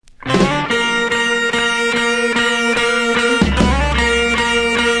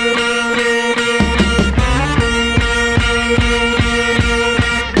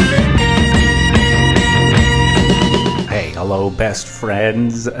best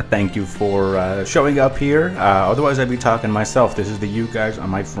friends. Thank you for showing up here. Otherwise, I'd be talking myself. This is the You Guys Are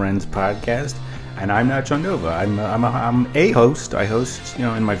My Friends podcast, and I'm Nacho. I'm a host. I host,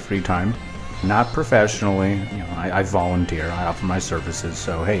 in my free time, not professionally. I volunteer. I offer my services.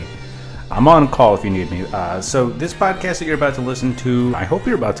 So hey, I'm on call if you need me. So this podcast that you're about to listen to, I hope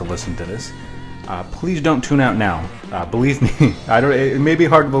you're about to listen to this. Please don't tune out now. Believe me, it may be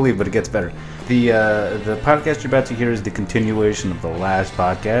hard to believe, but it gets better. The podcast you're about to hear is the continuation of the last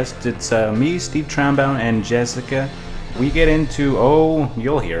podcast. It's me, Steve Traumbaum, and Jessica. We get into,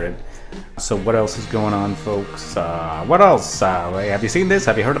 you'll hear it. So what else is going on, folks? What else? Have you seen this?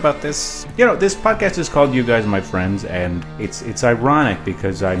 Have you heard about this? This podcast is called You Guys Are My Friends, and it's ironic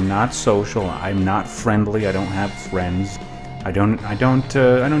because I'm not social, I'm not friendly, I don't have friends. I don't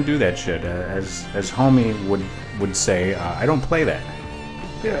do that shit. As homie would say, I don't play that.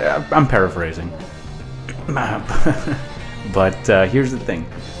 Yeah, I'm paraphrasing. But here's the thing.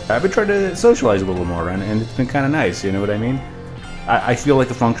 I've been trying to socialize a little more, and it's been kind of nice, you know what I mean? I feel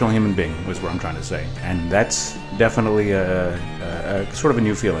like a functional human being, was what I'm trying to say. And that's definitely a sort of a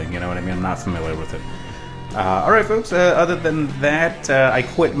new feeling, you know what I mean? I'm not familiar with it. Alright, folks, other than that, I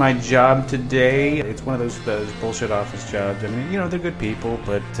quit my job today. It's one of those bullshit office jobs. I mean, they're good people,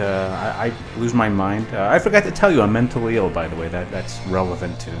 but I lose my mind. I forgot to tell you I'm mentally ill, by the way. That's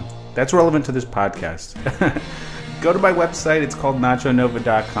relevant to this podcast. Go to my website. It's called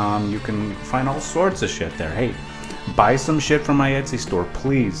nachonova.com. You can find all sorts of shit there. Hey, buy some shit from my Etsy store,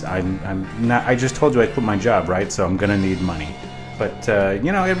 please. I just told you I quit my job, right? So I'm gonna need money. But,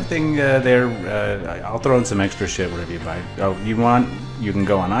 everything there, I'll throw in some extra shit, whatever you buy. You can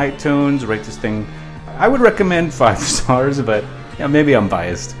go on iTunes, rate this thing. I would recommend 5 stars, but maybe I'm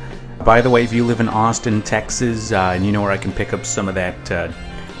biased. By the way, if you live in Austin, Texas, and you know where I can pick up some of that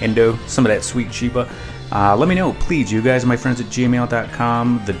some of that sweet Chiba, let me know, please. You guys are my friends at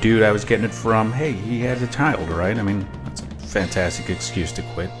gmail.com. The dude I was getting it from, hey, he has a child, right? I mean, that's a fantastic excuse to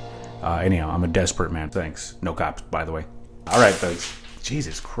quit. Anyhow, I'm a desperate man. Thanks. No cops, by the way. All right, folks.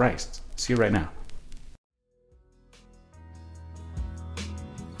 Jesus Christ. See you right now.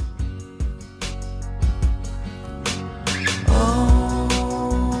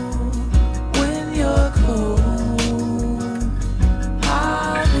 When you're cold,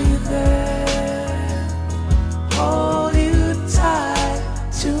 I'll be there. Hold you tight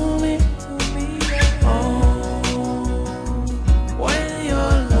to me. When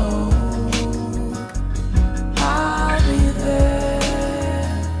you're low, I'll be there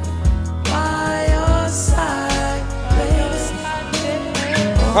by your side, baby.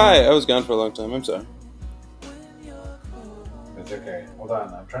 Hi, I was gone for a long time. I'm sorry. It's okay. Hold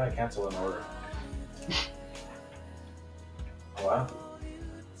on. I'm trying to cancel an order. Hello?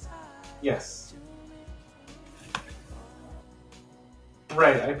 Yes.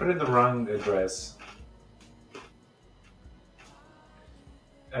 Right, I put in the wrong address.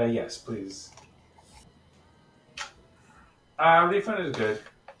 Yes, please. Refund is good.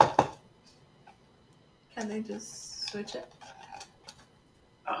 Can they just switch it?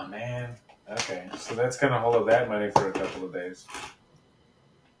 Oh, man. Okay, so that's gonna hold up that money for a couple of days.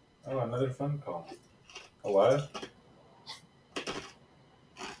 Oh, another phone call. Hello?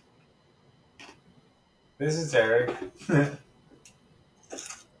 This is Eric.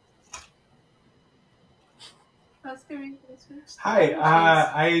 Hi,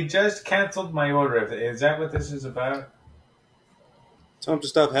 I just canceled my order. Is that what this is about? Tell him to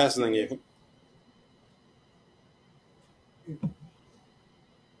stop hassling you.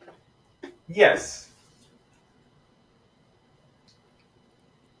 Yes.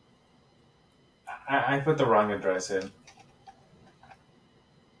 I put the wrong address in.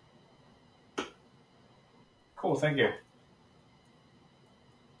 Cool, thank you.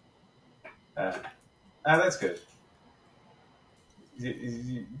 That's good.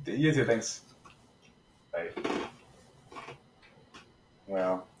 You too, thanks. Bye.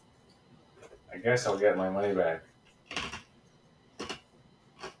 Well, I guess I'll get my money back.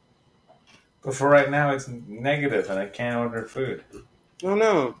 But for right now, it's negative and I can't order food. Oh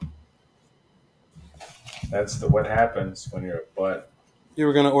no. That's what happens when you're a butt. You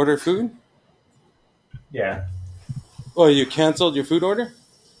were going to order food? Yeah. Oh, you canceled your food order?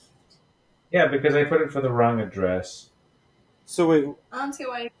 Yeah, because I put it for the wrong address. So wait. I don't see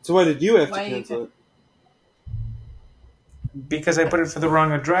why. So why did you have to cancel it? Because I put it for the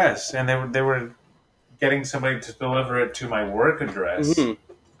wrong address, and they were getting somebody to deliver it to my work address. Mm-hmm.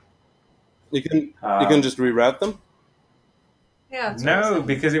 You can just reroute them? Yeah. No,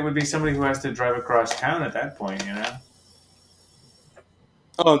 because it would be somebody who has to drive across town at that point, you know?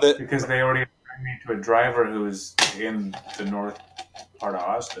 Oh, because they already bring me to a driver who's in the north part of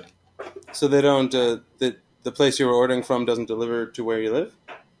Austin. So they don't. The place you were ordering from doesn't deliver to where you live.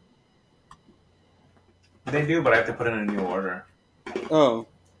 They do, but I have to put in a new order. Oh,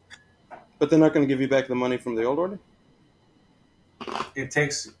 but they're not going to give you back the money from the old order. It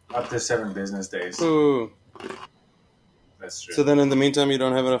takes up to 7 business days. Ooh. That's true. So then, in the meantime, you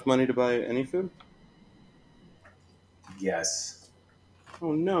don't have enough money to buy any food. Yes.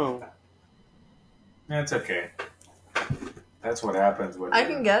 Oh no. That's okay. That's what happens when I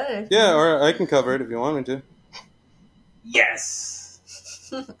can get it. Yeah, or I can cover it if you want me to. Yes.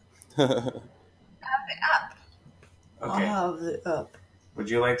 I'll Okay. have the up. Would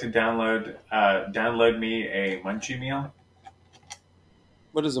you like to download me a munchie meal?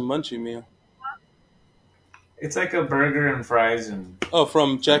 What is a munchie meal? It's like a burger and fries and Oh,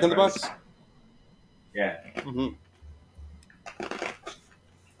 from Jack in the Box. yeah. Mm-hmm.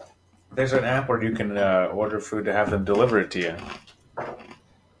 There's an app where you can order food to have them deliver it to you.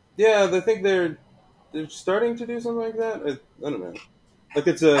 Yeah, I think they're starting to do something like that. I don't know. Like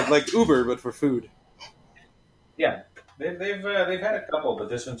it's like Uber but for food. Yeah, they've had a couple, but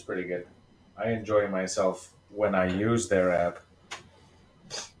this one's pretty good. I enjoy myself when I use their app.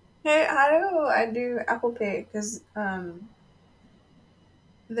 Hey, how do I do Apple Pay? Because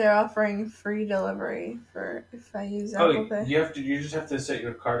they're offering free delivery for if I use Apple Pay. You just have to set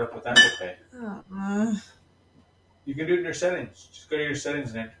your card up with Apple Pay. Oh, You can do it in your settings. Just go to your settings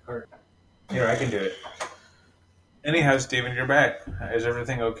and enter your card. Here, I can do it. Anyhow, Steven, you're back. Is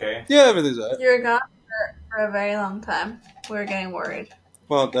everything okay? Yeah, everything's alright. you're gone for a very long time. We're getting worried.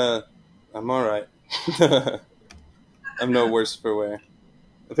 Well, I'm alright. I'm no worse for wear.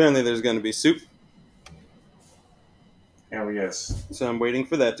 Apparently, there's going to be soup, Hell yes. so I'm waiting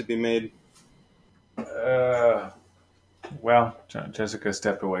for that to be made. Well, Jessica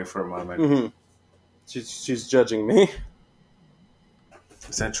stepped away for a moment. Mm-hmm. She's judging me.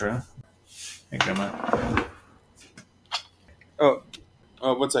 Is that true? Hey, Grandma. Oh,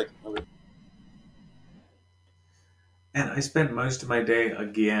 1 second. Okay. And I spent most of my day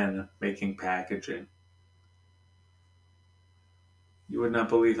again making packaging. You would not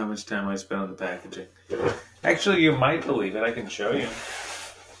believe how much time I spent on the packaging. Actually, you might believe it. I can show you.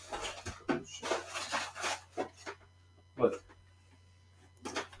 Look.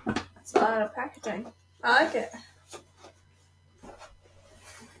 It's a lot of packaging. I like it.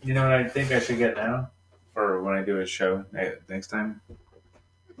 You know what I think I should get now? For when I do a show next time?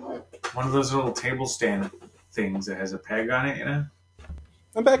 One of those little table stand things that has a peg on it, you know?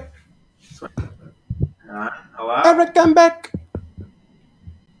 I'm back. Hello? Eric, I'm back.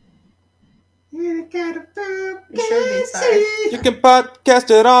 You got a food, You should be sorry. You can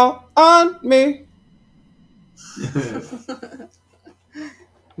podcast it all on me.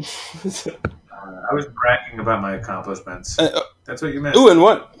 I was bragging about my accomplishments. That's what you meant. Ooh, and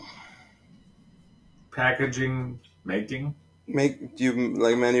what? Packaging, making. Do you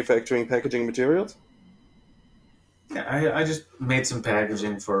like manufacturing packaging materials? Yeah, I just made some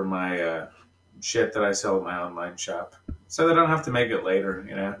packaging for my shit that I sell at my online shop. So that I don't have to make it later,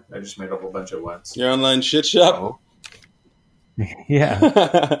 you know? I just made a whole bunch at once. Your online shit shop?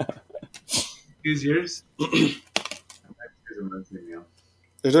 Yeah. Use yours? Here's a monthly meal.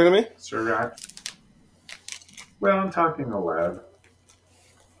 You're talking to me? Sir, well, I'm talking aloud.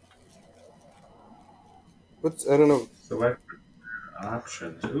 I don't know. Select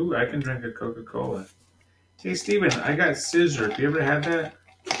options. Ooh, I can drink a Coca-Cola. Hey, Steven, I got sizzurp. You ever had that?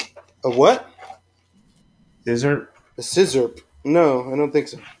 A what? Sizzurp? A sizzurp? No, I don't think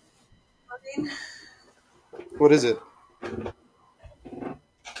so. What is it?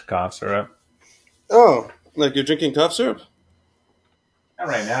 Cough syrup. Oh, like you're drinking cough syrup? Not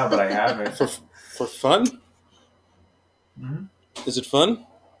right now, but I have it. For fun? Mm-hmm. Is it fun?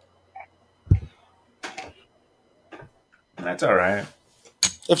 That's all right.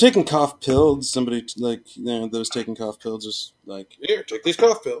 I've taken cough pills. Somebody that was taking cough pills just like, here, take these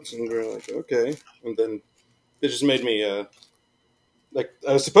cough pills, and we're like, okay. And then it just made me like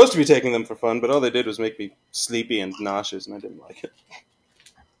I was supposed to be taking them for fun, but all they did was make me sleepy and nauseous, and I didn't like it.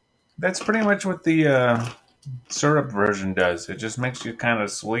 That's pretty much what the syrup version does. It just makes you kind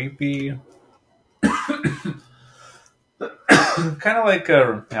of sleepy. Kind of like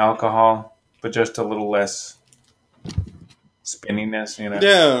alcohol, but just a little less spinniness, you know?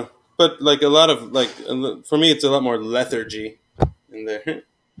 Yeah, but like a lot of for me, it's a lot more lethargy in there.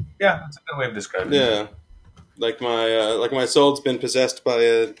 Yeah, that's a good way of describing it. Yeah, like my soul's been possessed by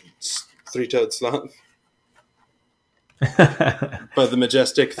a three-toed sloth, by the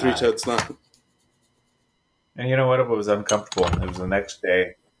majestic three-toed sloth. And you know what? It was uncomfortable. It was the next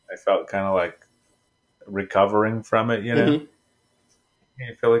day. I felt kind of like recovering from it. Mm-hmm.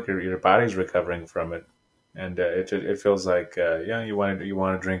 You feel like your body's recovering from it, and it feels like you want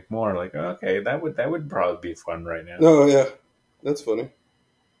to drink more. Like okay, that would probably be fun right now. Oh yeah, that's funny.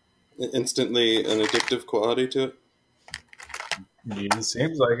 Instantly an addictive quality to it. It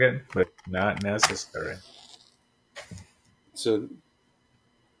seems like it, but not necessary. So,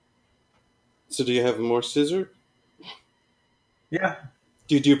 so do you have more scissor? Yeah,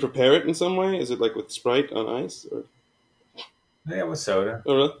 Do you prepare it in some way? Is it like with Sprite on ice, or yeah, with soda.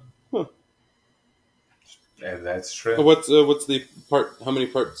 oh really? Huh. Yeah, that's true. What's the part? How many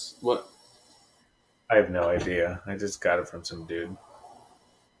parts? What? I have no idea. I just got it from some dude.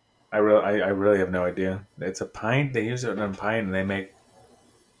 I really have no idea. It's a pint. They use it in a pint, and they make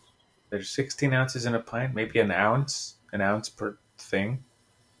there's 16 ounces in a pint, maybe an ounce per thing,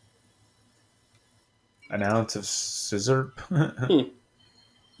 an ounce of sizzurp. Hmm.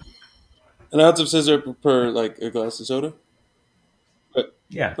 An ounce of scissor per like a glass of soda. But,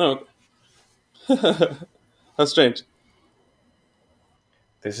 Yeah, oh, okay. How strange.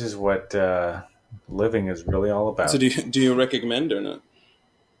 this is what living is really all So about. do you recommend or not?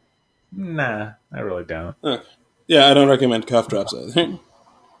 Nah, I really don't. Okay. Yeah, I don't recommend cough drops either.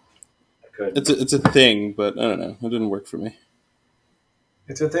 I couldn't. It's a thing, but I don't know. It didn't work for me.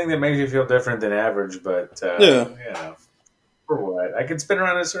 It's a thing that makes you feel different than average, but Yeah. for what? I can spin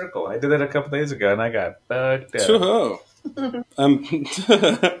around in a circle. I did that a couple days ago, and I got fucked up. Sure.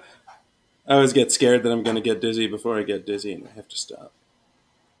 I always get scared that I'm going to get dizzy before I get dizzy, and I have to stop.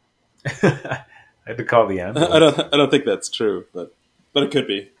 I had to call the I ambulance. don't think that's true, but it could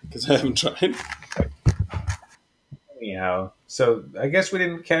be because I haven't tried. Anyhow, so I guess we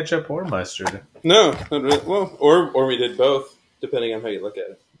didn't catch up or mustard. No, not really. Well, or we did both, depending on how you look at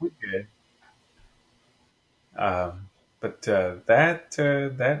it. We did. But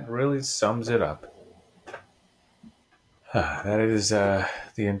that really sums it up. That is the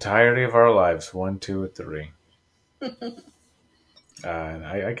entirety of our lives, 1, 2, and 3.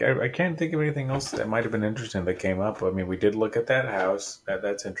 I can't think of anything else that might have been interesting that came up. I mean, we did look at that house.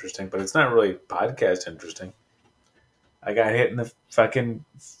 That's interesting, but it's not really podcast interesting. I got hit in the fucking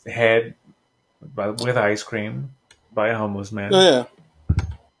head with ice cream by a homeless man. Oh yeah.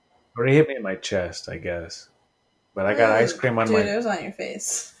 Or he hit me in my chest, I guess. But I got ice cream on Dude, my... it was on your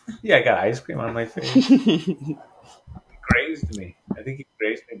face. Yeah, I got ice cream on my face. He grazed me. I think he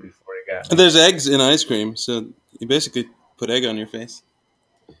grazed me before he got me. There's eggs in ice cream, so you basically put egg on your face.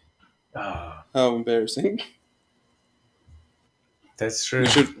 Oh, How embarrassing! that's true. You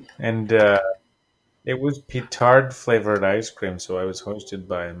should. And it was petard flavored ice cream, so I was hosted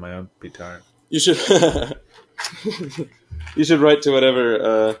by my own petard. You should. You should write to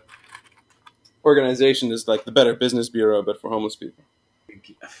whatever organization is like the Better Business Bureau, but for homeless people.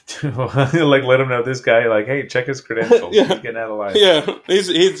 Like, let him know this guy, like, hey, check his credentials. Yeah. He's getting out of line. Yeah,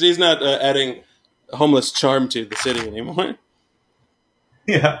 he's not adding homeless charm to the city anymore.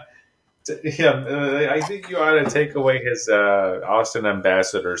 Yeah. Yeah, I think you ought to take away his Austin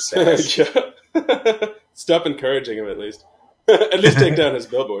ambassador sash. Yeah. Stop encouraging him at least. At least take down his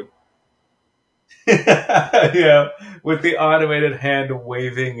billboard. Yeah, with the automated hand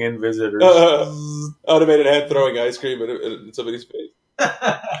waving in visitors. Automated hand throwing ice cream in somebody's face.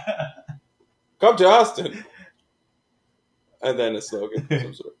 Come to Austin. And then a slogan of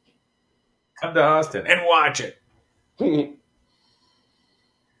some sort. Come to Austin and watch it.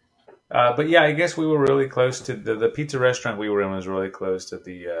 But yeah, I guess we were really close to the pizza restaurant we were in was really close to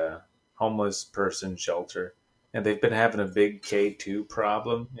the homeless person shelter, and they've been having a big K2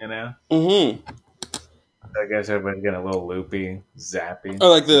 problem. Mm-hmm. I guess everybody's getting a little loopy, zappy. Oh,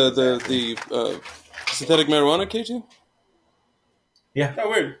 like the synthetic marijuana K2? Yeah. How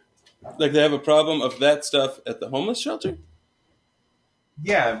weird. Like they have a problem of that stuff at the homeless shelter?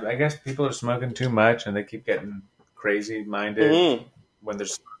 Yeah, I guess people are smoking too much, and they keep getting crazy minded Mm-hmm. when they're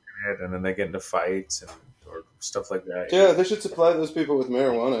smoking it, and then they get into fights or stuff like that. Yeah, they should supply those people with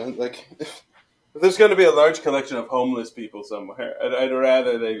marijuana. Like, if there's going to be a large collection of homeless people somewhere, I'd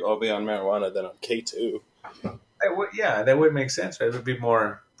rather they all be on marijuana than on K2. That would make sense. Right? It would be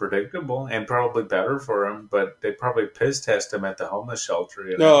more predictable and probably better for them, but they'd probably piss test them at the homeless shelter.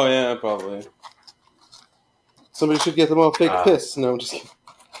 Oh, yeah, probably. Somebody should get them all fake piss. No, I'm just kidding.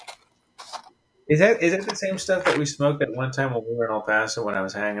 Is that the same stuff that we smoked that one time when we were in El Paso when I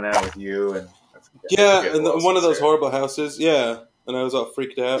was hanging out with you? And yeah, and one of those horrible houses. Yeah, and I was all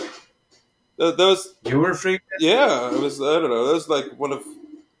freaked out. Those you were freaked out? Yeah, it was. I don't know. That was like one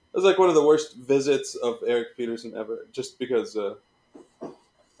of the worst visits of Eric Peterson ever. Just because.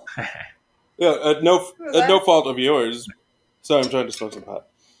 Yeah, at no fault of yours. Sorry, I'm trying to smoke some pot.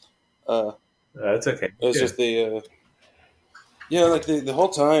 That's okay. It's just the like the whole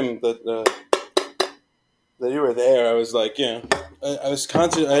time that you were there, I was like, I was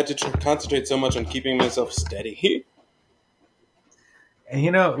I had to concentrate so much on keeping myself steady.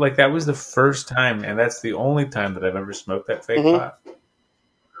 And like that was the first time, and that's the only time that I've ever smoked that fake Mm-hmm. pot.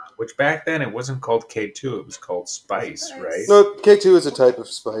 Which back then it wasn't called K2; it was called Spice, right? No, K2 is a type of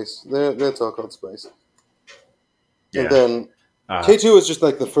spice. That's all called spice. And Yeah. then Uh, K2 is just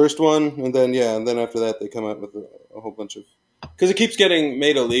like the first one, and then after that they come out with a whole bunch of, because it keeps getting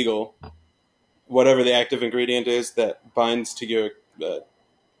made illegal. Whatever the active ingredient is that binds to your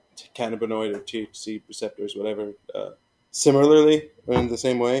cannabinoid or THC receptors, whatever, similarly or in the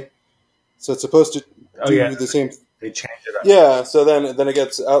same way. So it's supposed to oh yeah, do the same. they changed it up. Yeah. So then it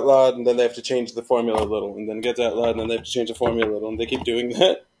gets outlawed, and then they have to change the formula a little, and then it gets outlawed, and then they have to change the formula a little, and they keep doing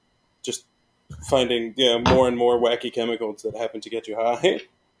that, just finding more and more wacky chemicals that happen to get you high.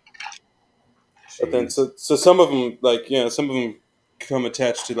 But then so some of them some of them come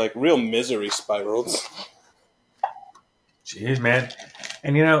attached to like real misery spirals. Jeez, man,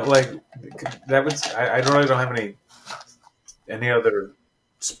 and like that was I really don't have any other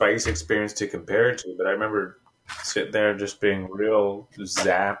spice experience to compare it to, but I remember sitting there just being real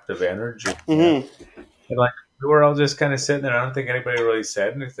zapped of energy. Mm-hmm. And like we were all just kind of sitting there. I don't think anybody really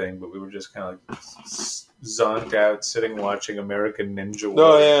said anything, but we were just kind of like zonked out, sitting watching American Ninja Oh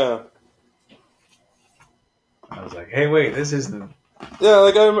Warrior. yeah. I was like, "Hey, wait, this isn't." Yeah,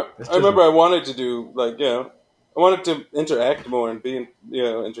 like I doesn't- remember I wanted to do I wanted to interact more and be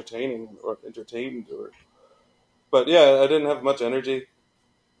entertaining or entertained but I didn't have much energy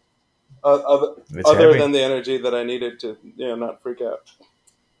It's other heavy. than the energy that I needed to not freak out.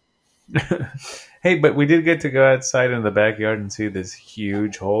 Hey, but we did get to go outside in the backyard and see this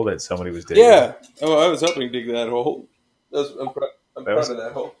huge hole that somebody was digging. Yeah. Oh, I was helping dig that hole. I'm proud was- of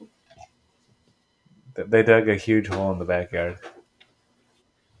that hole. They dug a huge hole in the backyard.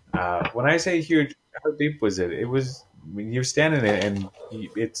 When I say huge, how deep was it? It was. I mean, you're standing in it and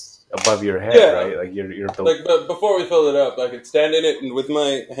it's above your head, Yeah. right? Like you're But before we filled it up, I could stand in it and with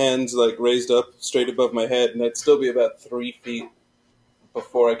my hands like raised up straight above my head, and I'd still be about 3 feet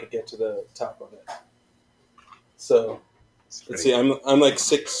before I could get to the top of it. So let's see, I'm like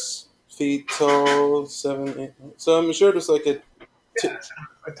 6 feet tall, 7, 8. So I'm sure it was like a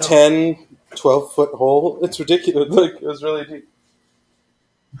 10, 12-foot hole. It's ridiculous. Like it was really deep.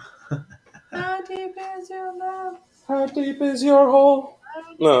 How deep is your love? How deep is your hole?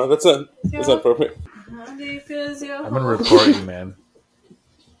 No, that's not appropriate. How deep is your I'm gonna hole? report you, man.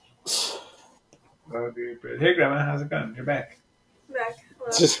 Hey, Grandma, how's it going? You're back. Back.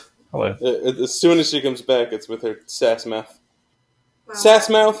 It's just Hello. as soon as she comes back, it's with her sass mouth. Wow. Sass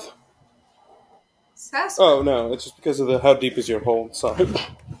mouth. Sass. Oh no, it's just because of the how deep is your hole song.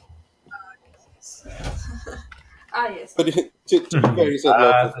 Ah, yes. But to be fair, you said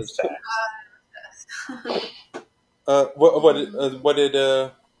love the first time.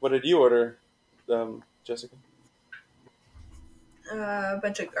 What did you order, Jessica? A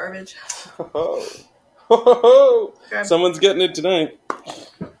bunch of garbage. Oh, Garbage. someone's getting it tonight.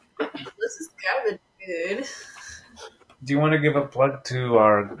 This is garbage food. Do you want to give a plug to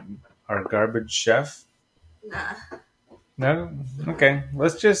our garbage chef? Nah. No? Okay.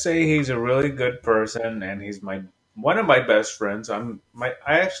 Let's just say he's a really good person and he's one of my best friends. I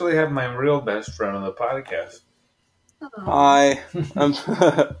actually have my real best friend on the podcast. Hi,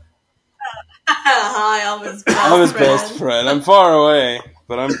 Hi, I'm his best I'm his friend. best friend. I'm far away,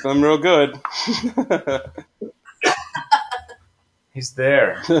 but I'm real good. He's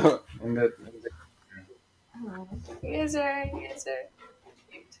there. You guys are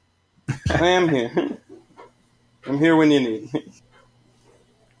cute. I am here. I'm here when you need me.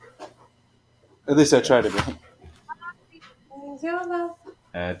 At least I try to be. Is your love?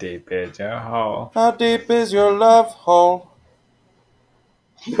 How deep is your hole? How deep is your love hole?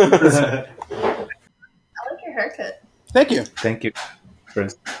 I like your haircut. Thank you. Thank you,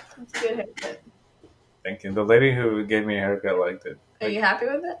 Chris. It's a good haircut. Thank you. The lady who gave me a haircut liked it. Are you happy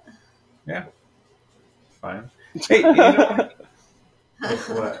with it? Yeah. Fine. Hey, you know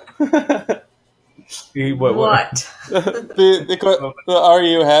what? What? Are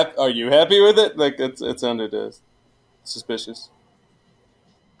you happy? Are you happy with it? Like it sounded suspicious.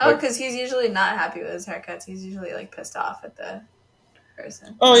 Oh, because he's usually not happy with his haircuts. He's usually like pissed off at the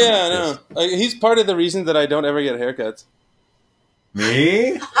person. Oh No, yeah, I not know. He's part of the reason that I don't ever get haircuts.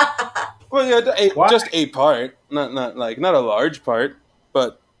 Me? Well, yeah, Why? just a part, not a large part,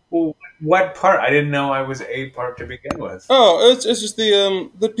 but Well, what part? I didn't know I was a part to begin with. it's just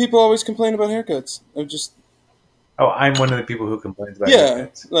the people always complain about haircuts. Oh, I'm one of the people who complains about Yeah,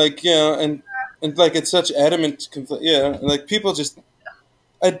 haircuts. like and like it's such adamant. Yeah, like people just.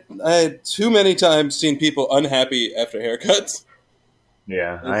 I had too many times seen people unhappy after haircuts.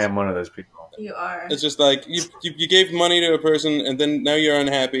 Yeah, I It's am one of those people. You are. it's just like you gave money to a person and then now you're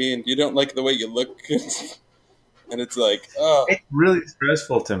unhappy and you don't like the way you look, and it's like, oh It's really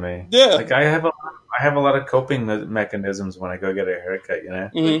stressful to me. yeah. Like I have a lot of coping mechanisms when I go get a haircut. You know,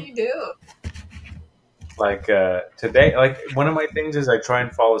 What do Hmm. you do? like today, like one of my things is I try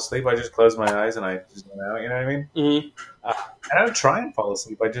and fall asleep. I just close my eyes and I just go out. You know what I mean? Hmm. Uh, I don't try and fall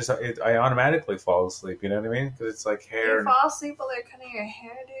asleep. I automatically fall asleep. You know what I mean? Because it's like You hair. And fall asleep while they're cutting your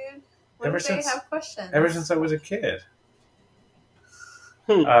hair, dude? What ever if they since have questions? ever since I was a kid.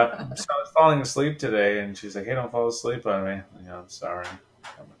 Hmm. So I was falling asleep today, and she's like, "Hey, don't fall asleep on me." You know, I'm sorry.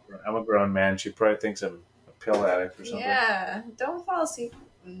 I'm a grown man. She probably thinks I'm a pill addict or something. Yeah, don't fall asleep.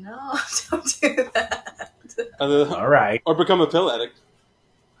 No, don't do that. All right. Or become a pill addict.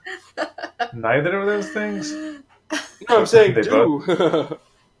 Neither of those things. No, I'm saying They both do.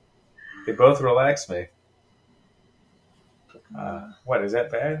 they both relax me. What is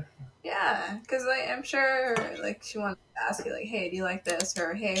that bad? Yeah, because like, I'm sure like she wants to ask you like, hey, do you like this?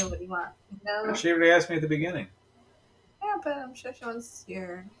 Or hey, what do you want? You know? She already asked me at the beginning. Yeah, but I'm sure she wants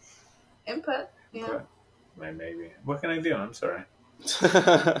your input. You know? But maybe. What can I do? I'm sorry.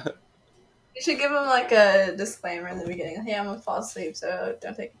 You should give them like a disclaimer in the beginning. Hey, I'm gonna fall asleep, so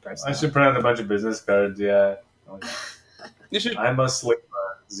don't take it I personal. should print out a bunch of business cards. Yeah. you should I'm a sleeper.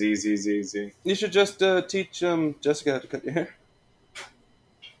 Z. you should just teach Jessica how to cut your hair.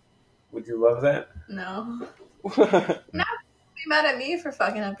 Would you love that? No. Be mad at me for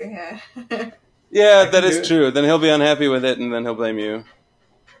fucking up your hair. Yeah, I that can is do it. true. Then he'll be unhappy with it, and then he'll blame you.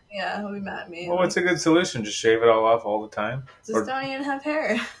 Yeah, he'll be mad at me. Well, what's a good solution? Just shave it all off all the time? Just don't even have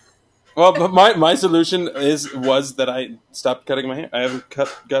hair. Well, but my solution was that I stopped cutting my hair. I haven't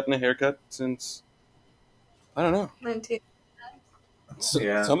gotten a haircut since, I don't know, 19.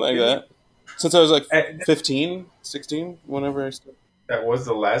 Yeah. something like that. Since I was like Eh, 15, 16, whenever I started. That was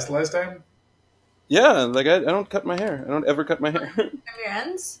the last time? Yeah, like I don't cut my hair. I don't ever cut my hair. Have your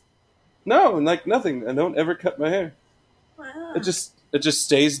ends? No, like nothing. I don't ever cut my hair. Wow. It just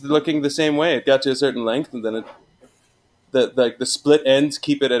stays looking the same way. It got to a certain length, and then the split ends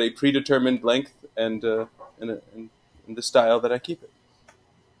keep it at a predetermined length and in the style that I keep it.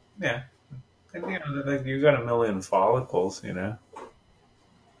 Yeah. And, you know, like you got a million follicles, you know?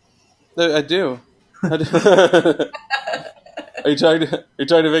 I do. I do. Are you trying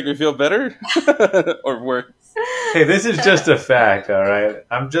to make me feel better or worse? Hey, this is just a fact, all right?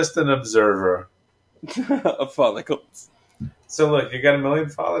 I'm just an observer. Of follicles. So look, you got a million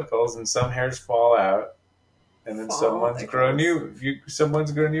follicles, and some hairs fall out, and then someone's grow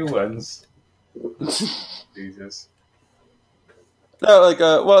new ones. Jesus. No, like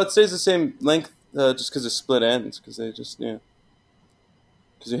well, it stays the same length just because of split ends. Because they just because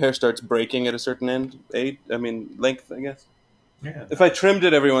your hair starts breaking at a certain length, I guess. Yeah. If I trimmed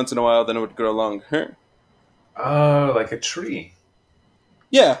it every once in a while, then it would grow longer. Oh, like a tree.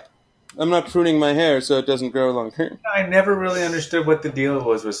 Yeah, I'm not pruning my hair so it doesn't grow longer. I never really understood what the deal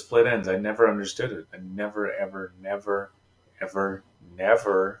was with split ends. I never understood it. I never, ever, never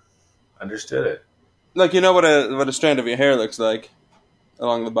understood it. Like you know what a strand of your hair looks like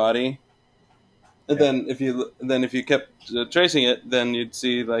along the body, and Yeah. then if you kept tracing it, then you'd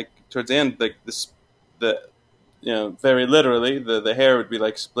see like towards the end like the very literally the hair would be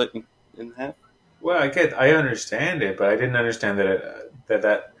like split in half. Well, I understand it, but I didn't understand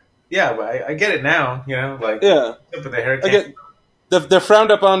that. Yeah, but I get it now. You know, like Yeah, but the hair I can't. get they're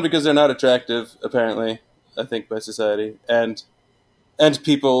frowned upon because they're not attractive. Apparently, I think by society and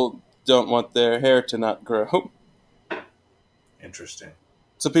people don't want their hair to not grow. Interesting.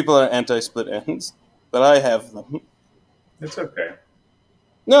 So people are anti-split ends, but I have them. It's okay.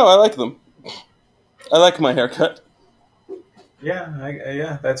 No, I like them. I like my haircut. Yeah,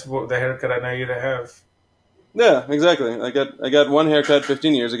 yeah. That's what the haircut I know you to have. Yeah, exactly. I got one haircut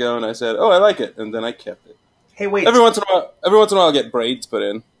 15 years ago, and I said, "Oh, I like it," and then I kept it. Hey, wait. Every once in a while, I'll get braids put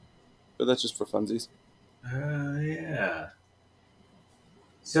in, but that's just for funsies. Yeah.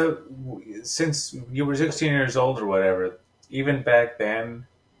 So, since you were 16 years old or whatever, even back then,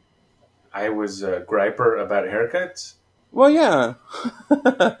 I was a griper about haircuts. Well, yeah.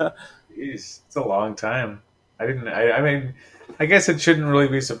 Jeez, it's a long time. I didn't. I mean, I guess it shouldn't really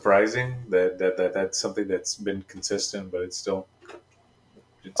be surprising that's something that's been consistent, but it's still.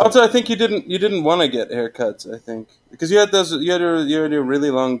 Also, I think you didn't want to get haircuts. I think because you had your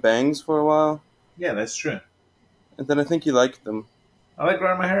really long bangs for a while, Yeah, that's true. and then I think you liked them. I like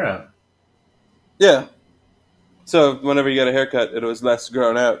growing my hair out. Yeah. So whenever you get a haircut, it was less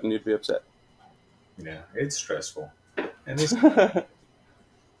grown out, and you'd be upset. Yeah, it's stressful. And this, and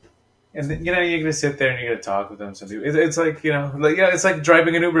then, you're gonna sit there and you're gonna talk with them. Some people, it's like it's like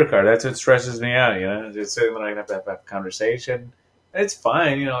driving an Uber car. That's what stresses me out. Just sitting there, I have to have a conversation. It's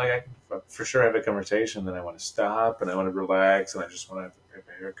fine, like I can for sure have a conversation. Then I want to stop and I want to relax and I just want to have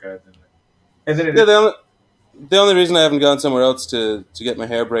a haircut. And then Yeah, the only reason I haven't gone somewhere else to get my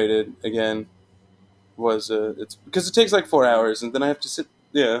hair braided again was it's because it takes like 4 hours, and then I have to sit,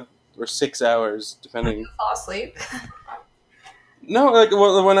 or 6 hours depending. Fall asleep. No, like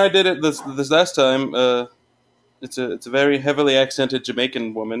when I did it this last time, it's a very heavily accented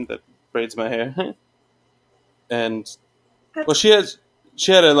Jamaican woman that braids my hair, and well, she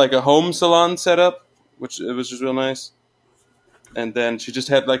had a home salon set up, which it was just real nice, and then she just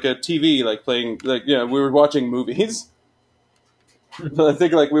had like a TV like playing we were watching movies. So I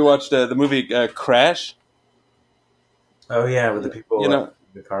think like we watched the movie Crash. Oh yeah, with the people,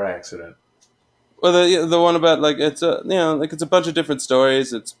 the car accident. Well, the one about like it's it's a bunch of different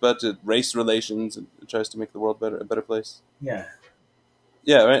stories. It's about race relations, and it tries to make the world a better place. Yeah,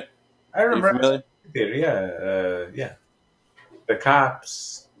 Yeah, right. I remember. Are you familiar? Yeah. The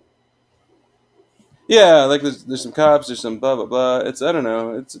cops. Yeah, like there's some cops, there's some blah blah blah. I don't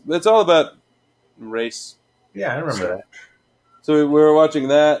know. It's all about race. Yeah, I remember that. So we were watching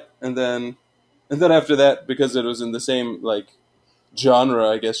that, and then after that, because it was in the same like genre,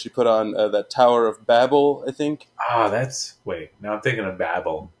 I guess she put on that Tower of Babel, I think. Wait. Now I'm thinking of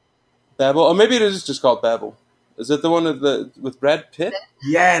Babel. Babel, or maybe it is just called Babel. Is it the one with Brad Pitt?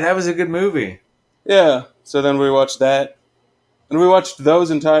 Yeah, that was a good movie. Yeah. So then we watched that, and we watched both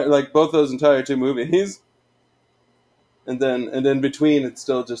those entire two movies, and then between it's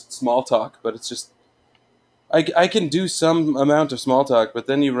still just small talk, but it's just I can do some amount of small talk, but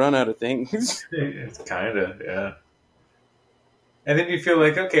then you run out of things. It's kind of, yeah. And then you feel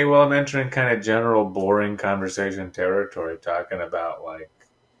like, okay, well, I'm entering kind of general boring conversation territory, talking about like,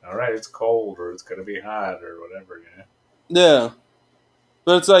 all right, it's cold or it's going to be hot or whatever, Yeah,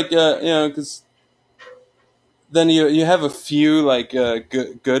 but it's like because then you have a few like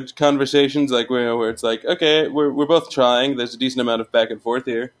good conversations like where it's like, okay, we're both trying. There's a decent amount of back and forth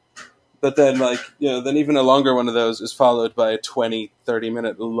here. But then, then even a longer one of those is followed by a 20-30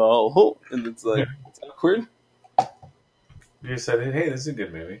 minute lull. And it's like, it's awkward. You said, hey, this is a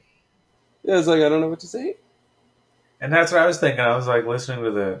good movie. Yeah, it's like, I don't know what to say. And that's what I was thinking. I was like listening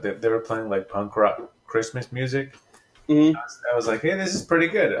to they were playing like punk rock Christmas music. Mm-hmm. I was like, hey, this is pretty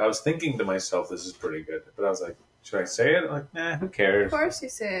good. I was thinking to myself, this is pretty good. But I was like, should I say it? Like, nah, who cares? Of course you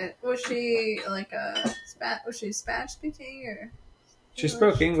say it. Was she was she Spanish speaking or? She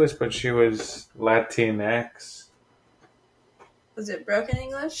spoke English, but she was Latinx. Was it broken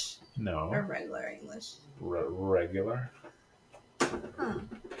English? No. Or regular English? Regular. Huh.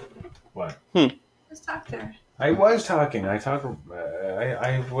 What? Just talk to her. I was talking. I talked.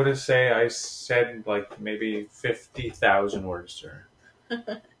 I would say I said like maybe 50,000 words to her.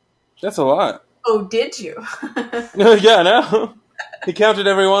 That's a lot. Oh, did you? Yeah, no. He counted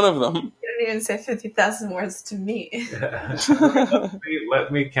every one of them. You didn't even say 50,000 words to me.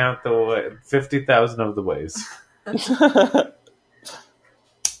 Let me count the 50,000 of the ways.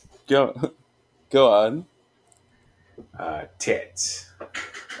 Go on. Tits.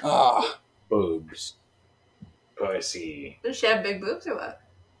 Boobs. Pussy. Does she have big boobs or what?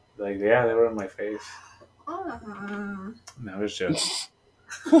 Like, yeah, they were on my face. Oh. No, it's just.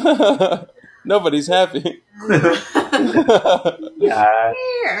 Nobody's happy. Yeah.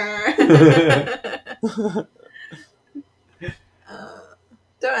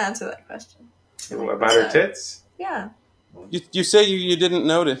 Don't answer that question. About her tits? Yeah. You say you didn't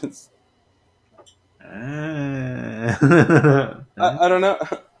notice. I don't know.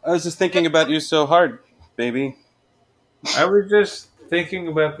 I was just thinking about you so hard, baby. I was just thinking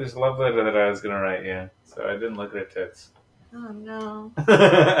about this love letter that I was going to write you, so I didn't look at her tits. Oh, no.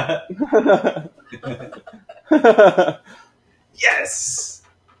 Yes!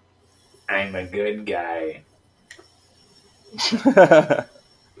 I'm a good guy.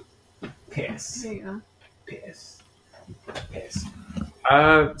 Piss. There you go. Piss.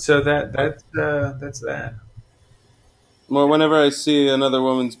 So that's that. Well, whenever I see another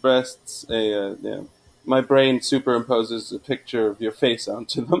woman's breasts, my brain superimposes a picture of your face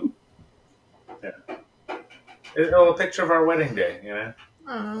onto them. Yeah. A picture of our wedding day,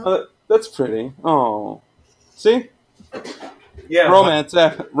 Oh, that's pretty. Oh, see? Yeah. Romance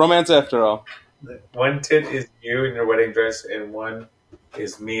after all. One tit is you in your wedding dress, and one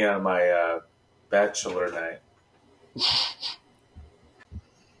is me on my bachelor night.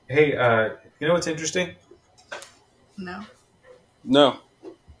 Hey, you know what's interesting? No. No.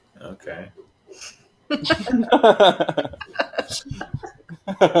 Okay.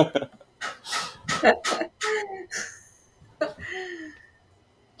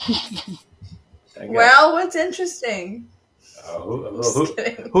 Well, what's interesting? Who,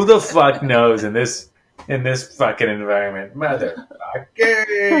 who the fuck knows in this fucking environment,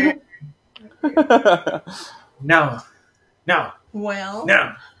 motherfucker? No. Well.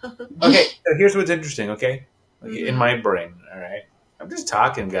 Okay, so here's what's interesting. Okay, Mhm. in my brain. All right, I'm just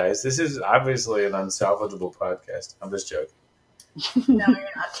talking, guys. This is obviously an unsalvageable podcast. I'm just joking. No, you're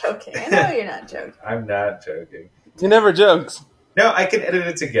not joking. I know you're not joking. I'm not joking. He never jokes. No, I can edit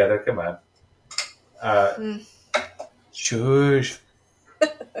it together. Come on. Shush.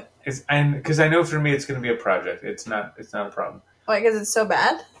 Because I know for me it's going to be a project. It's not a problem. Why? Because it's so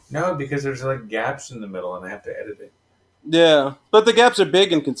bad? No, because there's like gaps in the middle and I have to edit it. Yeah, but the gaps are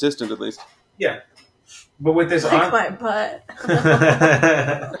big and consistent, at least. Yeah, but with this Like my butt.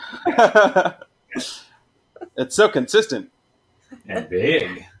 It's so consistent. and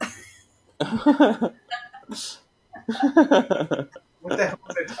big. What the hell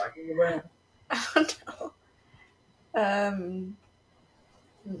was I talking about? I don't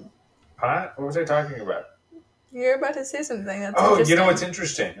know. Pot? What was I talking about? You're about to say something. That's Oh, interesting. you know what's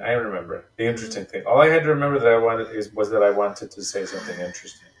interesting? I remember the interesting thing. All I had to remember was that I wanted to say something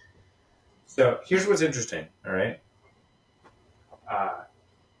interesting. So here's what's interesting. All right,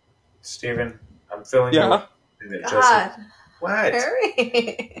 Steven, I'm filling you. Yeah. in. God. What?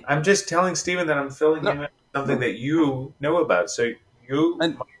 Hurry. I'm just telling Steven that I'm filling him in something that you know about. So you,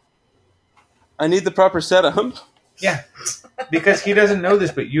 I need the proper setup. yeah, because he doesn't know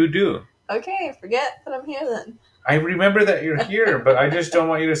this, but you do. Okay, forget that I'm here then. I remember that you're here, but I just don't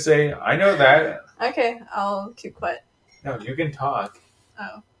want you to say, I know that. Okay, I'll keep quiet. No, you can talk.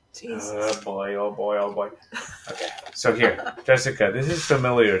 Oh, jeez. Oh boy, oh boy, oh boy. Okay, so here, Jessica, this is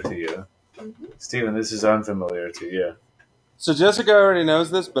familiar to you. Mm-hmm. Steven, this is unfamiliar to you. So Jessica already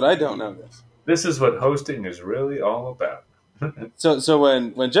knows this, but I don't know this. This is what hosting is really all about. So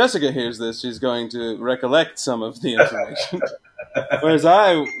when Jessica hears this, she's going to recollect some of the information. Whereas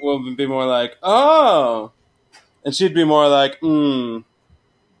I will be more like, oh. And she'd be more like, I'll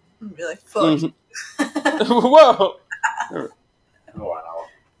be like, fuck. Whoa. Wow.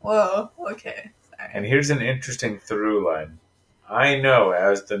 Whoa, okay. Sorry. And here's an interesting through line. I know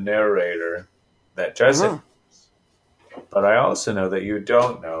as the narrator that Jessica, but I also know that you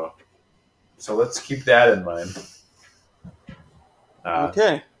don't know. So let's keep that in mind.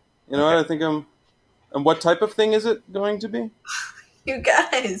 Okay. You know what? I think I'm... And what type of thing is it going to be? You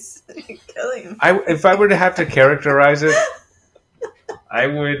guys, you're killing me. If I were to have to characterize it, I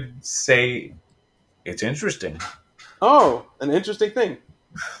would say it's interesting. Oh, an interesting thing.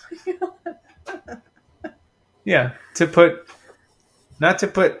 Yeah, not to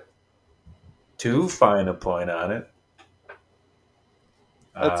put too fine a point on it.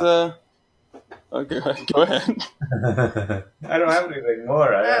 That's Okay, go ahead. I don't have anything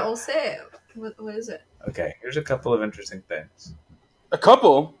more. All right, we'll say it. What is it? Okay, here's a couple of interesting things. A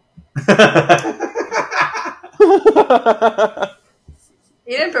couple?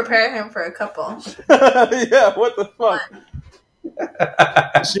 You didn't prepare him for a couple. Yeah, what the fuck?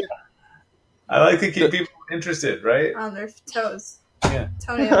 I like to keep people interested, right? On their toes. Yeah.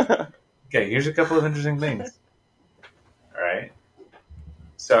 Toenails. Okay, here's a couple of interesting things. All right.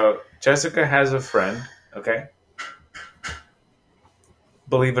 So, Jessica has a friend, okay?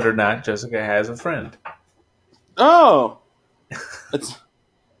 Believe it or not, Jessica has a friend. Oh!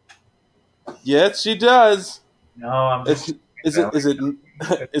 Yes, she does. No, I'm just...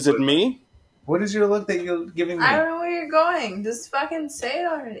 Is it me? What is your look that you're giving me? I don't know where you're going. Just fucking say it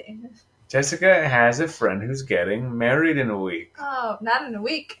already. Jessica has a friend who's getting married in a week. Oh, not in a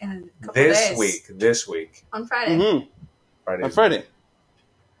week. In a couple days. This week. On Friday. Mm-hmm. Friday. On Friday.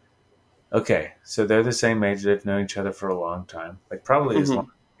 Okay, so they're the same age. They've known each other for a long time. Like, probably as long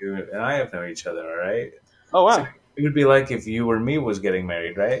as you and I have known each other, all right? Oh, wow. So it would be like if you or me was getting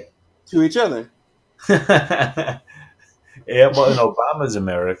married, right? To each other. Yeah, well, in Obama's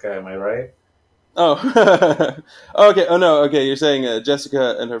America, am I right? Oh. Okay. Oh, no. Okay, you're saying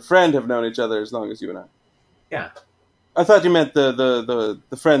Jessica and her friend have known each other as long as you and I. Yeah. I thought you meant the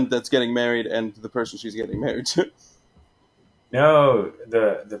friend that's getting married and the person she's getting married to. No,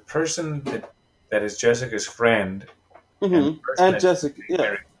 the person that is Jessica's friend Mm-hmm. And Jessica,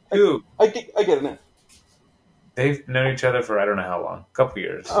 yeah. Too, I get it now. they've known each other for I don't know how long, a couple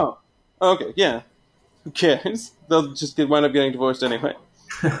years. Oh. Okay, yeah. Who cares? They'll just wind up getting divorced anyway.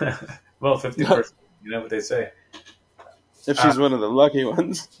 Well, 50%. You know what they say. If she's one of the lucky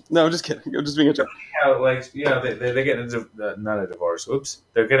ones. No, I'm just kidding. I'm just being a joke. How, like, they get into not a divorce. Oops,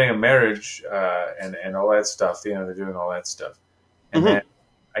 they're getting a marriage and all that stuff. They're doing all that stuff. And then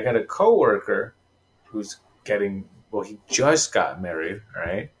I got a coworker who's getting. Well, he just got married,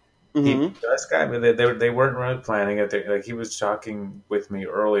 right? He just got married. They weren't really planning it. Like he was talking with me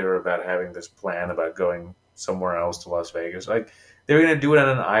earlier about having this plan about going somewhere else to Las Vegas. Like they were going to do it on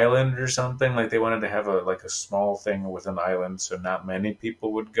an island or something. Like they wanted to have a small thing with an island, so not many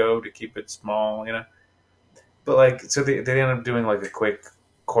people would go to keep it small, But like, so they ended up doing like a quick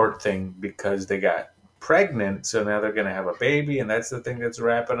court thing because they got pregnant. So now they're going to have a baby, and that's the thing that's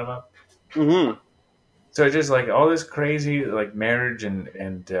wrapping them up. So it's just like all this crazy like marriage and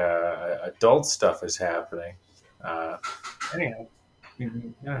adult stuff is happening. Anyhow,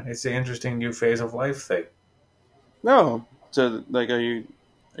 it's an interesting new phase of life thing. No. So, like, are you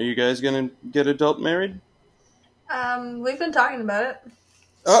guys gonna get adult married? We've been talking about it.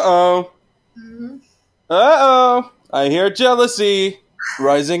 Uh-oh. Uh-oh. I hear jealousy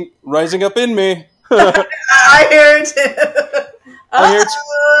rising up in me. I hear it too.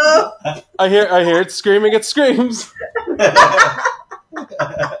 I hear it screaming. It screams.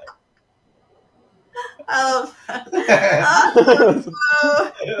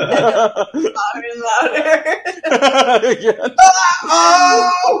 Louder.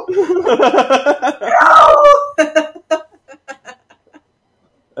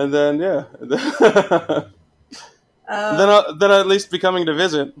 And then then I'll at least be coming to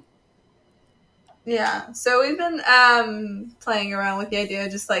visit. Yeah, so we've been playing around with the idea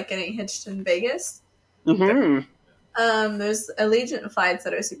of just like getting hitched in Vegas. There's Allegiant flights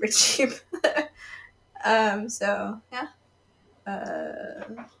that are super cheap. So yeah,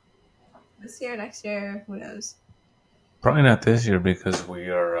 this year, next year, who knows? Probably not this year because we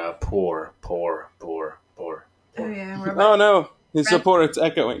are poor. Oh yeah, we're Oh no, his support it's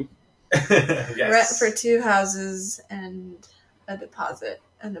echoing. Yes. rent for 2 houses and a deposit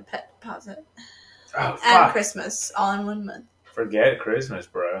and a pet deposit. Oh, fuck. And Christmas all in 1 month. Forget Christmas,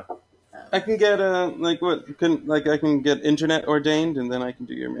 bro. I can get I can get internet ordained and then I can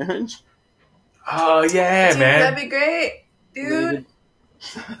do your marriage. Oh yeah, Dude, man. that'd be great, dude.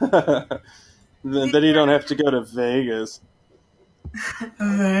 Then you don't have to go to Vegas.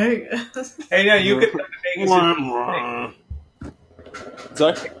 Vegas. Hey, no, you could come to Vegas.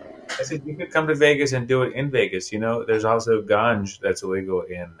 Sorry? I said you could come to Vegas and do it in Vegas. There's also ganj that's illegal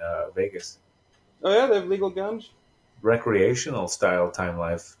in Vegas. Oh yeah, they have legal guns. Recreational style time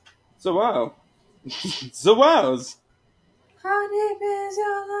life. So wow. So wows. How deep is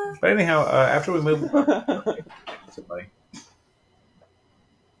your love? But anyhow, after we move some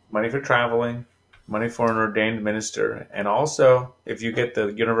money for traveling, money for an ordained minister, and also if you get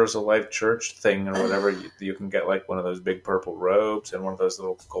the Universal Life Church thing or whatever, you can get like one of those big purple robes and one of those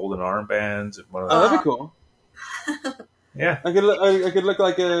little golden armbands and one of those. Oh, that'd be cool. Yeah, I could look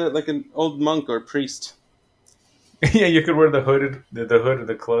like an old monk or priest. yeah. You could wear the hood of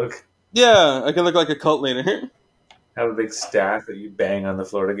the cloak. Yeah, I could look like a cult leader. Have a big staff that you bang on the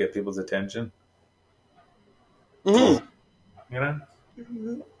floor to get people's attention. Mm-hmm.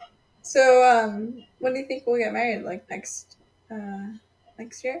 So, when do you think we'll get married? Like next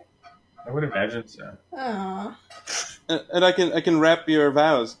year? I would imagine so. Aww. And I can wrap your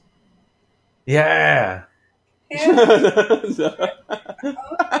vows. Yeah.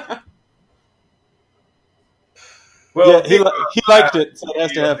 Well, yeah, he liked it, so it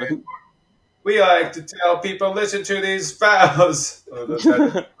has to happen. We like to tell people, listen to these vows.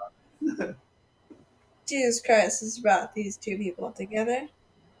 Jesus Christ has brought these 2 people together.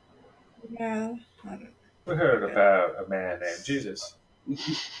 Yeah. We heard about a man named Jesus.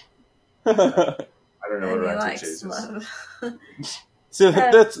 I don't know what rhymes with Jesus. Love. So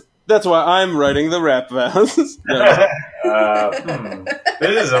that's why I'm writing the rap vows. This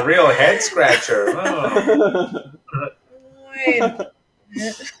is a real head scratcher. Oh. Wait.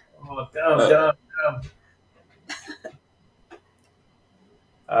 Oh, dumb.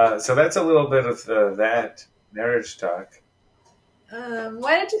 So that's a little bit of that marriage talk.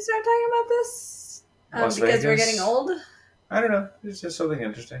 Why did you start talking about this? Las because Vegas? we're getting old? I don't know. It's just something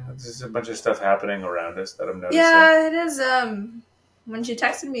interesting. There's just a bunch of stuff happening around us that I'm noticing. Yeah, it is. When she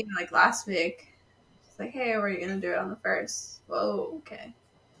texted me like last week, she's like, "Hey, were you gonna do it on the 1st?" Whoa, okay.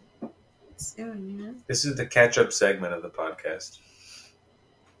 Soon, This is the catch-up segment of the podcast.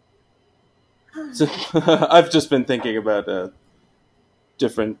 So, I've just been thinking about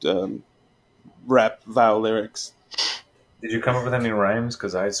different rap vow lyrics. Did you come up with any rhymes?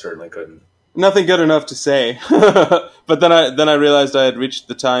 Because I certainly couldn't. Nothing good enough to say. But then I realized I had reached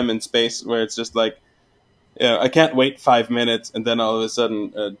the time and space where it's just like Yeah, I can't wait 5 minutes and then all of a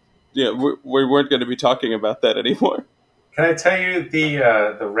sudden, we weren't going to be talking about that anymore. Can I tell you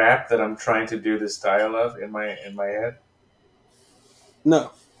the rap that I'm trying to do the style of in my head?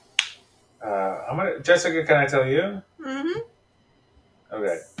 No. Jessica. Can I tell you? Mm-hmm.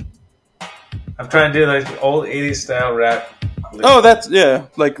 Okay. I'm trying to do like old '80s style rap. Oh, that's, yeah,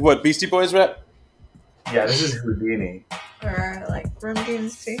 like what, Beastie Boys rap? Yeah, this is Houdini. Or like Rum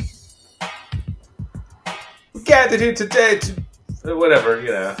DMC. Gathered here today to whatever,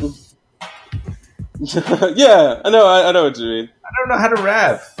 you know. Yeah, I know what you mean. I don't know how to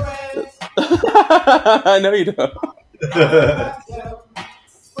rap. I know you don't.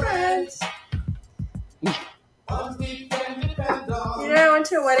 Friends. I went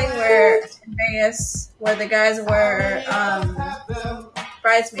to a wedding in Vegas where the guys wear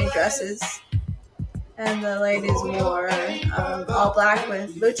bridesmaid dresses and the ladies wore all black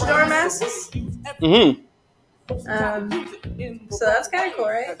with luchador masks. Mm-hmm. So that's kind of cool,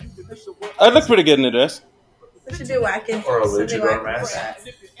 right? I'd look pretty good in a dress. We should do whacking. Or a something luchador wacky mask. for that.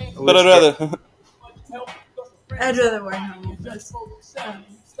 But I'd rather wear normal dress.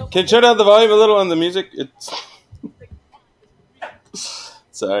 Can you turn down the volume a little on the music? It's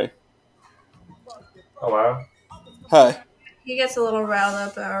sorry. Oh wow. Hi. He gets a little riled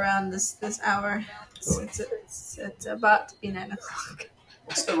up around this hour. It's about to be 9 o'clock.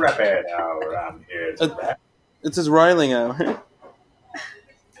 It's the rap hour. I'm here to rap. It's his riling hour.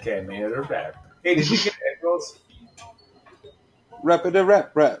 Came here to rap. Hey, did you get egg rolls? Rap.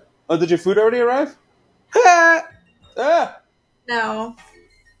 Oh, did your food already arrive? Ah! No.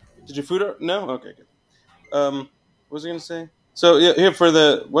 Did your food? No. Okay. Good. What was I gonna say? So yeah, here for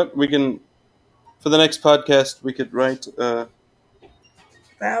the next podcast we could write.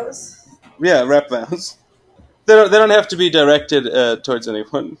 Vows. Yeah, rap vows. They don't have to be directed towards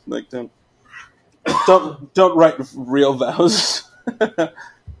anyone. Like don't write real vows.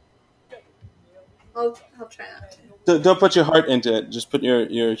 I'll try not to. Don't put your heart into it. Just put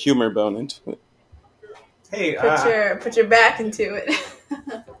your humor bone into it. Hey, Put your back into it.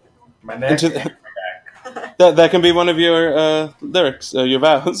 my neck. Into that can be one of your lyrics, your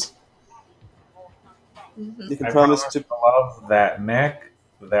vows. Mm-hmm. You can I promise promise to. to love that neck,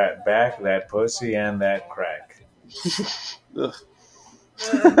 that back, that pussy, and that crack. Ugh.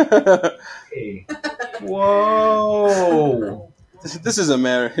 Hey. Whoa. This is a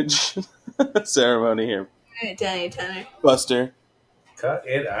marriage ceremony here, Danny Tanner. Buster. Cut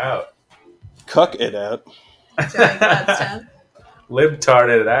it out. Cuck it out. Johnny Gladstone. Libtard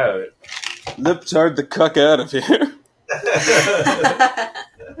it out. Lip-tard the cuck out of here.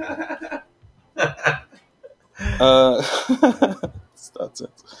 It's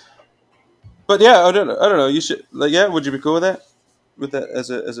nonsense. But yeah, I don't know. You should would you be cool with that? With that as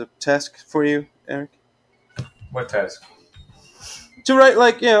a task for you, Eric? What task? To write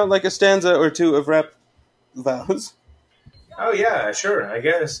like a stanza or two of rap vows. Oh yeah, sure. I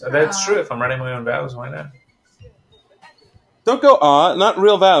guess that's true. If I'm writing my own vows, why not? Don't go not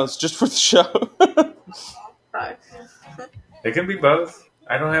real vows, just for the show. Fuck. It can be both.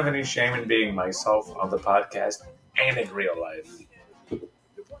 I don't have any shame in being myself on the podcast and in real life.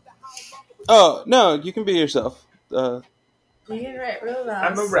 Oh no, you can be yourself. You can write real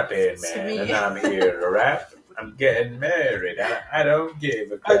vows. I'm a rapping man, and I'm here to rap. I'm getting married. I don't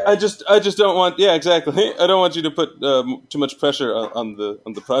give a crap. I just don't want. Yeah, exactly. I don't want you to put too much pressure on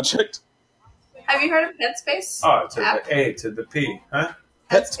the project. Have you heard of Headspace? Oh, to app? the A to the P, huh?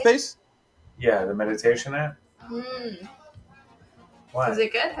 Headspace? Yeah, the meditation app. Why? Is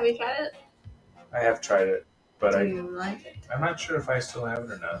it good? Have you tried it? I have tried it, but Do you like it? I'm not sure if I still have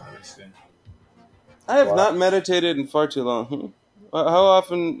it or not. Let me see. I have Wow. not meditated in far too long. How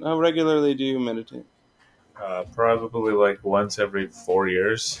regularly do you meditate? Probably like once every 4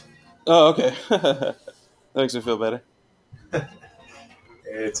 years. Oh, okay. That makes me feel better.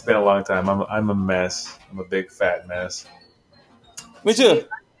 It's been a long time. I'm a mess. I'm a big fat mess. Me too.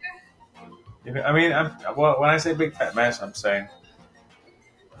 You know, I mean, when I say big fat mess, I'm saying,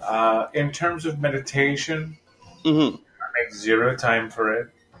 in terms of meditation, Mm-hmm. I make zero time for it.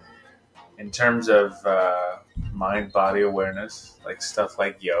 In terms of mind-body awareness, like stuff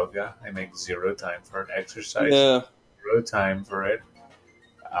like yoga, I make zero time for it. Exercise, Yeah. zero time for it.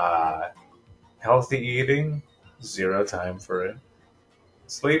 Healthy eating, zero time for it.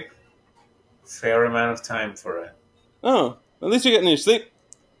 Sleep, fair amount of time for it. Oh, at least you're getting your sleep.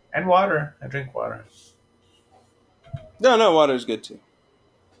 And water. I drink water. No, water's good too.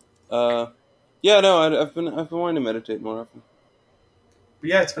 Yeah, no, I've been wanting to meditate more often. But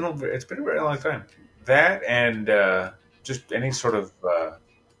yeah, it's been a very long time. That and just any sort of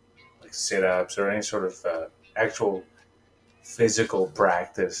like like sit-ups or any sort of actual physical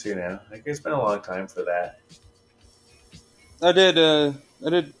practice. Like it's been a long time for that. I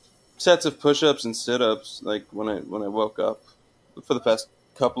did sets of push-ups and sit-ups like when I woke up for the past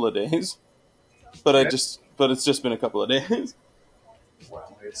couple of days. But it's just been a couple of days.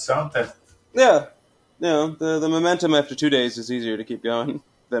 Well, it's something. Yeah. The momentum after 2 days is easier to keep going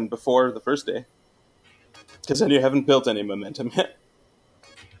than before the first day. Because then you haven't built any momentum yet.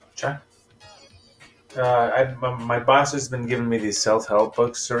 Try. My boss has been giving me these self-help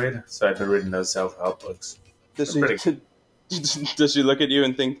books to read, so I've been reading those self-help books. Does They're she, does she look at you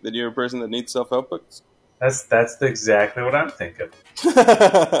and think that you're a person that needs self-help books? That's exactly what I'm thinking.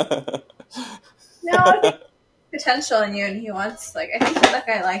 No, I think potential in you, and he wants I think that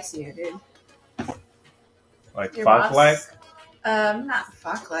guy likes you, dude. Like Your fuck boss? like? Not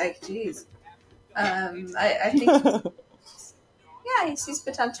fuck like, jeez. I think yeah, he sees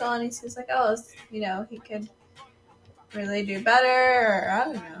potential and he sees he could really do better, or I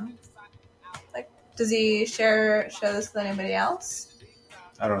don't know. Like, does he share this with anybody else?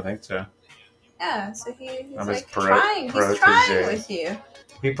 I don't think so. Yeah, so he's I'm his trying. He's protege. trying with you.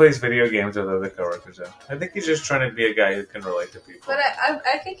 He plays video games with other coworkers. Though. I think he's just trying to be a guy who can relate to people. But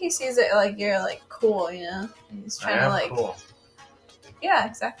I think he sees it like you're cool, And he's trying to cool. Yeah,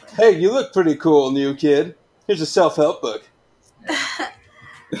 exactly. Hey, you look pretty cool, new kid. Here's a self-help book. Yeah.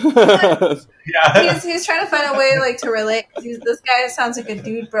 He's trying to find a way to relate. This guy sounds like a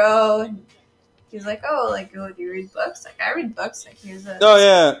dude, bro. And he's like, oh, do you read books? I read books. Oh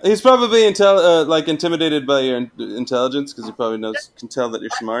yeah, he's probably intimidated by your intelligence because he probably can tell that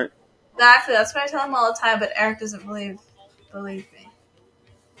you're smart. Exactly. That's what I tell him all the time. But Eric doesn't believe me.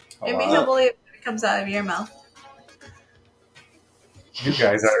 Maybe he'll believe when it comes out of your mouth. You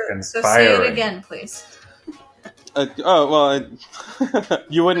guys are conspiring. So say it again, please.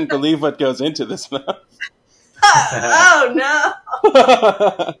 You wouldn't believe what goes into this mouth. Oh no,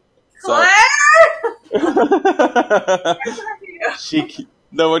 Claire!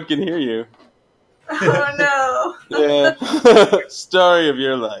 No one can hear you. Oh no. Yeah. Story of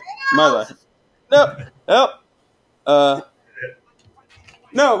your life. My life. No. Help.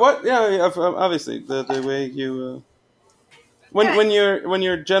 No. What? Yeah. Obviously, the way you. When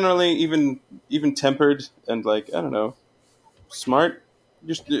you're generally even tempered and I don't know, smart.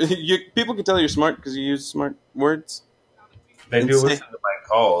 People can tell you're smart because you use smart words. They do listen to my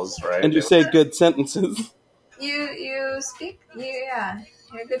calls, right? And you say good sentences. You speak.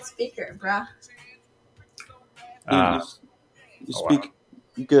 You're a good speaker, bruh. You speak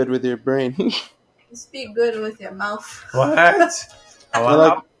good with your brain. You speak good with your mouth. What?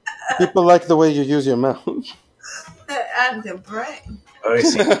 People like the way you use your mouth. And your brain. Oh, I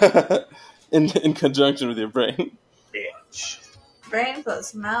see. in conjunction with your brain. Bitch. Brain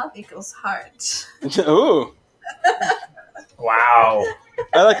plus mouth equals heart. Ooh. Wow.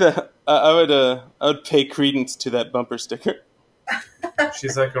 I like that. I would pay credence to that bumper sticker.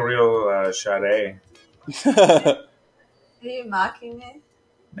 She's like a real Sade. Are you mocking me?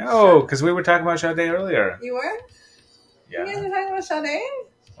 No, because we were talking about Sade earlier. You were? Yeah. You guys were talking about Sade?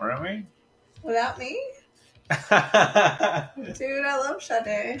 Weren't we? Without me? Dude, I love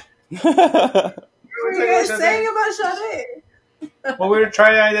Sade. What were you guys saying about Sade? Well, we were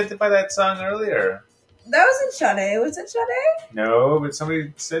trying to identify that song earlier. That wasn't Sade. Was it Sade? No, but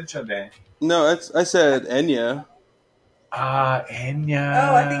somebody said Sade. No, I said Enya. Enya.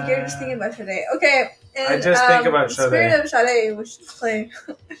 Oh, I think you're just thinking about Sade. Okay. I just think about Sade. Spirit of Sade, we should play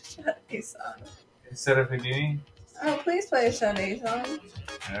a Sade song. Instead of Houdini? Oh, please play a Sade song.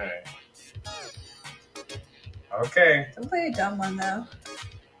 Alright. Okay. Don't play a dumb one, though.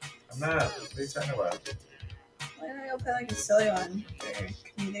 I'm not. What are you talking about? Why don't you play a silly one for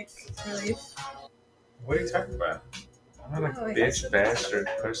comedic relief? What are you talking about? I'm not a bitch bastard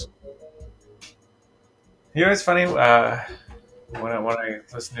person. You know, it's funny. When I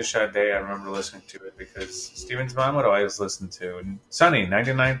listen to Sade, I remember listening to it because Steven's mom would always listen to Sunny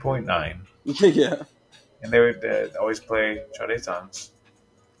 99.9. Yeah. And they would always play Sade songs.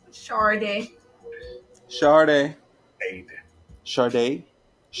 Sade. Sade. Sade.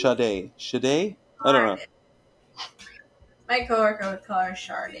 Sade. I don't know. My coworker would call her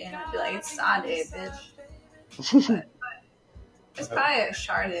Sade, and I'd be like, "It's Sade, bitch." But it's probably a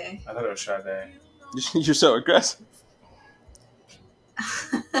Sade. I thought it was Sade. You're so aggressive.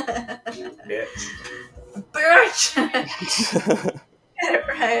 Bitch. Get it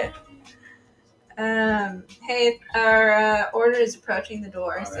right. Hey, our order is approaching the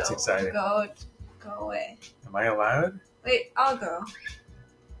door, That's so exciting. Go away. Am I allowed? Wait, I'll go.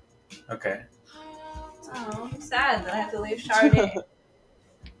 Okay. Oh, I'm sad that I have to leave Sade.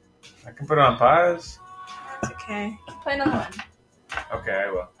 I can put it on pause. That's okay. Play another one. Okay,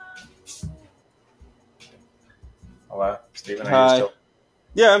 I will. Hello, Steven, are you Hi. still?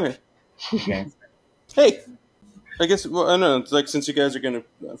 Yeah, I'm here. Okay. Hey, I guess, well, I don't know, it's like, since you guys are going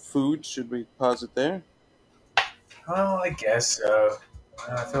to food, should we pause it there? Well, I guess so.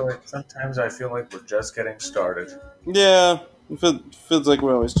 I feel like sometimes we're just getting started. Yeah, feels like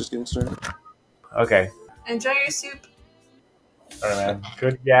we're always just getting started. Okay. Enjoy your soup. All right, man.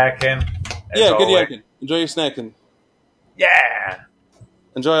 Good yakking. As Yeah, good always. yakking. Enjoy your snacking. Yeah.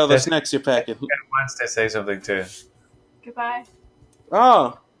 Enjoy all the Jessie snacks you're packing. wants to say something too. Goodbye.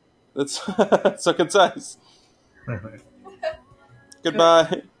 Oh, that's so concise.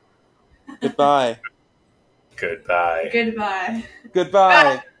 Goodbye. Goodbye. Goodbye. Goodbye.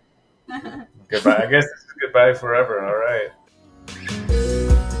 Goodbye. Goodbye. I guess this is goodbye forever. All right.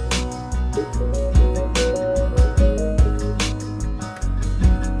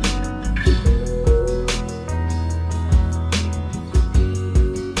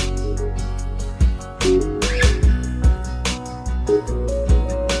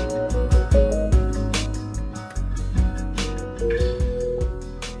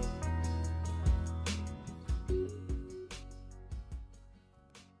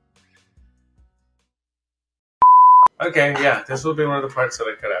 Okay, yeah, this will be one of the parts that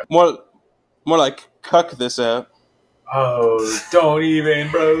I cut out. More like cuck this out. Oh, don't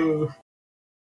even, bro.